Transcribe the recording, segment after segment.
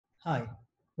Hi,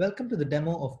 welcome to the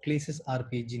demo of ClaySys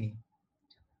RPA Genie.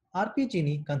 RPA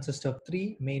Genie consists of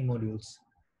three main modules: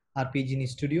 RPA Genie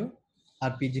Studio,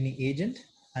 RPA Genie Agent,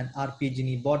 and RPA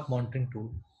Genie Bot Monitoring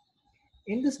Tool.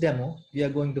 In this demo, we are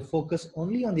going to focus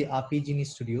only on the RPA Genie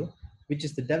Studio, which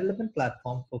is the development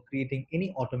platform for creating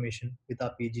any automation with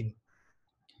RPA Genie.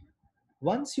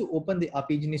 Once you open the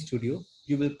RPA Genie Studio,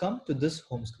 you will come to this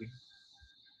home screen.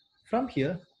 From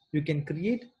here, you can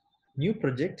create new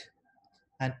project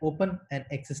and open an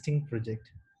existing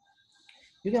project.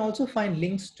 You can also find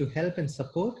links to help and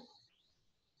support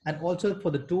and also for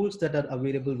the tools that are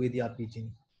available with the RPG.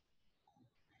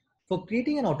 For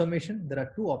creating an automation, there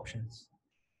are two options.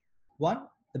 One,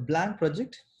 the blank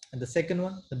project, and the second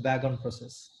one, the background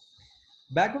process.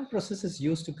 Background process is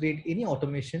used to create any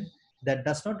automation that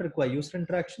does not require user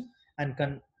interaction and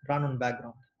can run on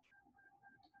background.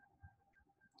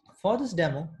 For this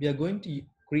demo, we are going to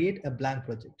create a blank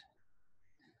project.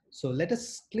 So let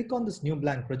us click on this new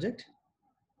blank project,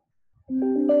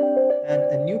 and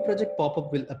a new project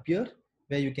pop-up will appear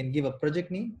where you can give a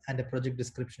project name and a project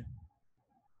description.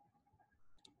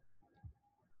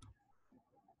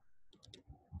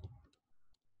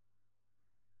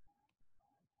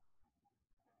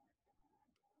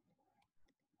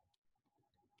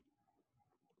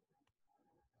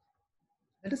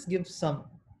 Let us give some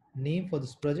name for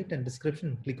this project and description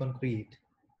and click on create.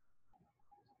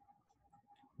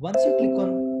 Once you click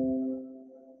on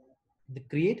the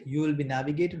create, you will be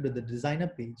navigated to the designer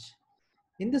page.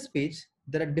 In this page,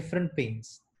 there are different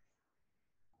panes.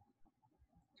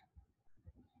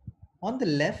 On the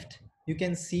left, you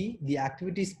can see the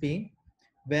activities pane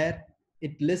where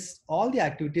it lists all the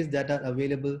activities that are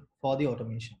available for the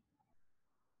automation.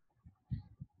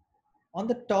 On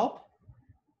the top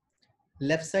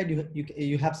left side,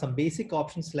 you have some basic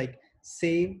options like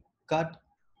save, cut,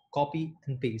 copy,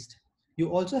 and paste. You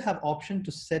also have option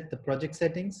to set the project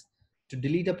settings, to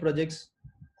delete a projects,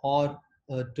 or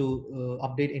to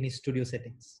update any studio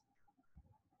settings.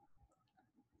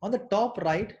 On the top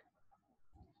right,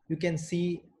 you can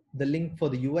see the link for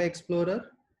the UI Explorer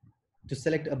to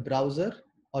select a browser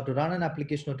or to run an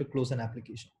application or to close an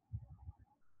application.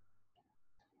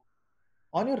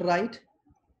 On your right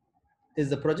is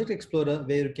the Project Explorer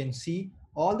where you can see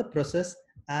all the process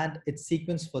and its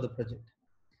sequence for the project.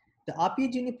 The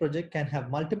RPA Genie project can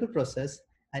have multiple processes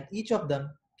and each of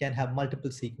them can have multiple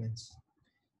sequence.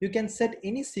 You can set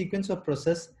any sequence or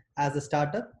process as a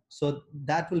startup so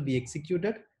that will be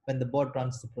executed when the bot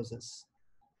runs the process.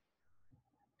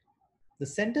 The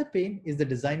center pane is the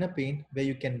designer pane where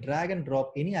you can drag and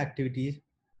drop any activity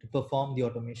to perform the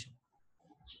automation.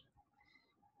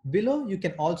 Below, you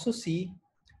can also see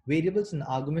variables and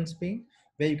arguments pane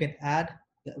where you can add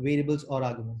the variables or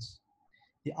arguments.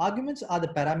 The arguments are the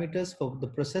parameters for the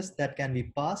process that can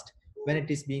be passed when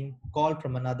it is being called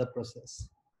from another process.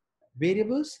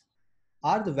 Variables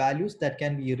are the values that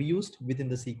can be reused within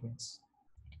the sequence.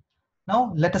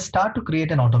 Now let us start to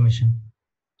create an automation.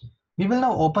 We will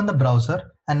now open the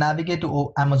browser and navigate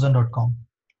to amazon.com.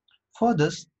 For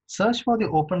this, search for the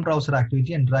open browser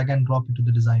activity and drag and drop it to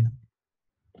the designer.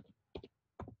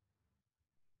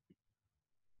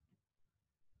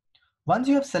 Once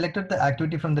you have selected the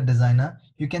activity from the designer,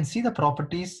 you can see the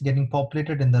properties getting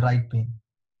populated in the right pane.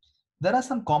 There are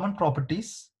some common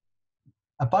properties.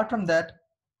 Apart from that,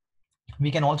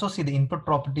 we can also see the input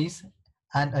properties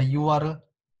and a URL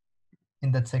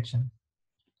in that section.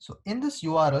 So in this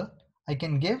URL, I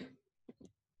can give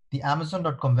the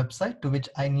amazon.com website to which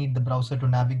I need the browser to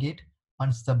navigate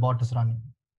once the bot is running.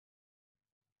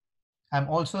 I'm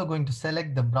also going to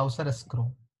select the browser as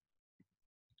Chrome.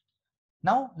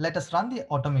 Now let us run the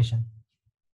automation.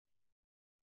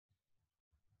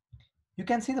 You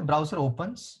can see the browser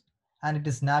opens and it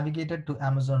is navigated to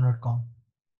amazon.com.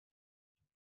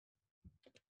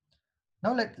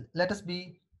 Now let us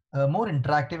be more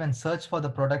interactive and search for the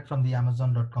product from the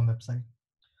amazon.com website.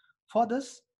 For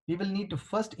this, we will need to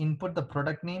first input the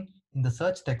product name in the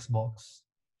search text box,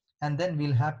 and then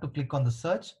we'll have to click on the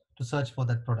search to search for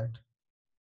that product.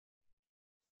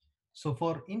 So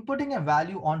for inputting a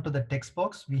value onto the text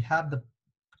box, we have the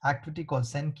activity called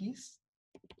send keys.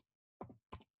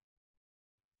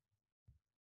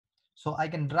 So I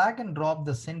can drag and drop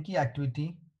the send key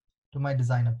activity to my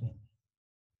designer pane.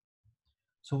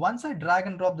 So once I drag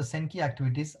and drop the send key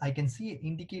activities, I can see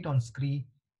indicate on screen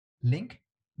link,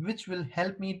 which will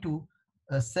help me to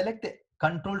select the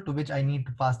control to which I need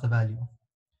to pass the value.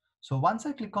 So once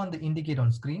I click on the indicate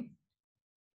on screen,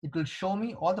 it will show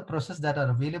me all the processes that are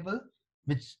available,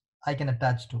 which I can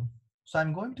attach to. So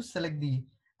I'm going to select the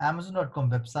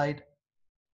amazon.com website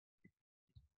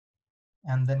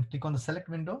and then click on the select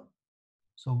window.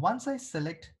 So once I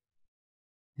select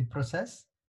the process,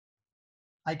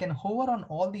 I can hover on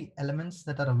all the elements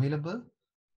that are available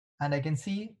and I can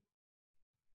see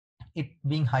it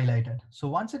being highlighted. So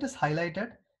once it is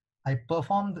highlighted, I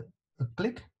perform a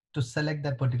click to select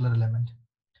that particular element.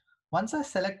 Once I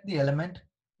select the element,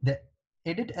 the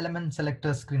edit element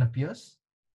selector screen appears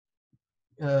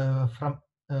from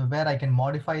where I can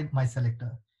modify my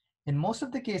selector. In most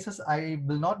of the cases, I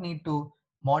will not need to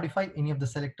modify any of the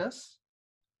selectors.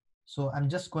 So I'm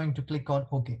just going to click on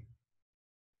OK.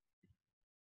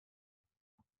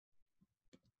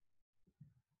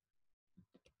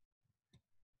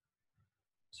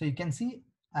 So you can see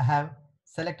I have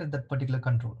selected that particular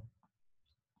control.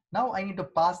 Now I need to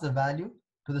pass the value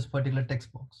to this particular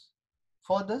text box.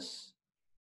 For this,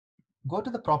 go to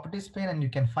the properties pane and you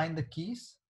can find the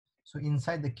keys. So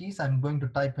inside the keys, I'm going to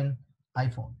type in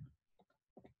iPhone.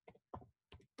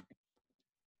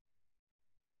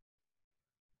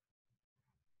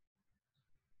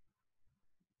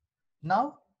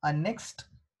 Now our next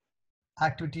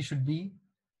activity should be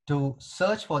to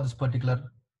search for this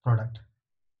particular product.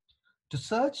 To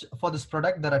search for this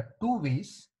product, there are two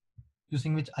ways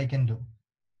using which I can do.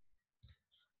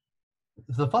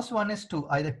 The first one is to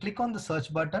either click on the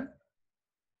search button,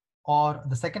 or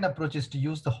the second approach is to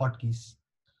use the hotkeys.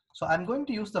 So I'm going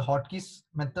to use the hotkeys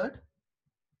method.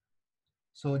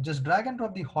 So just drag and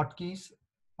drop the hotkeys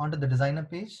onto the designer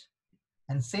page.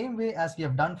 And same way as we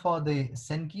have done for the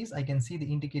send keys, I can see the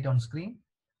indicator on screen.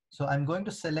 So I'm going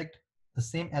to select the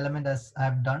same element as I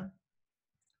have done,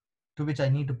 to which I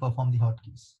need to perform the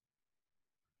hotkeys.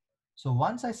 So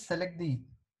once I select the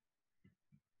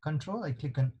control, I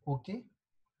click on OK,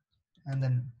 and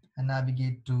then I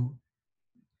navigate to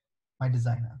my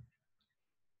designer.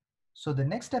 So the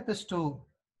next step is to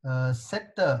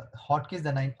set the hotkeys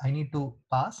that I need to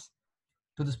pass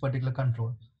to this particular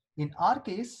control. In our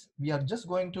case, we are just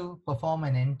going to perform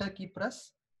an enter key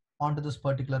press onto this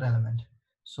particular element.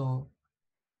 So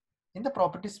in the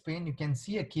properties pane, you can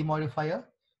see a key modifier.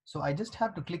 So I just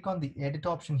have to click on the edit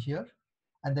option here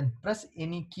and then press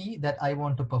any key that I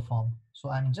want to perform. So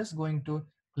I'm just going to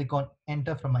click on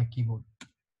enter from my keyboard.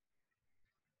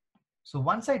 So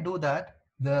once I do that,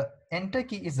 the enter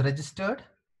key is registered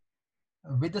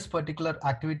with this particular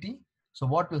activity. So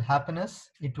what will happen is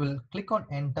it will click on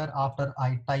enter after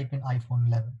I type in iPhone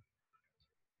 11.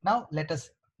 Now let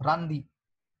us run the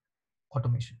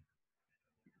automation.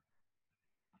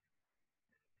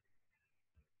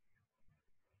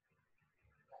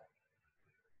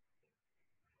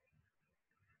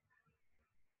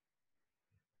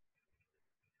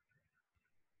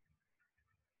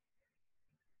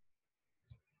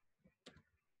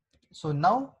 So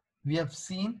now we have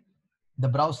seen the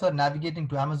browser navigating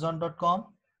to Amazon.com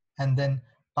and then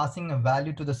passing a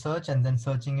value to the search and then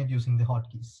searching it using the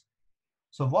hotkeys.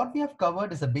 So what we have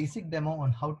covered is a basic demo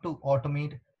on how to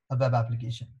automate a web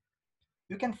application.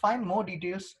 You can find more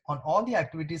details on all the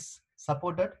activities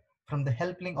supported from the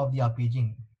help link of the RPA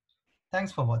Genie.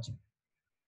 Thanks for watching.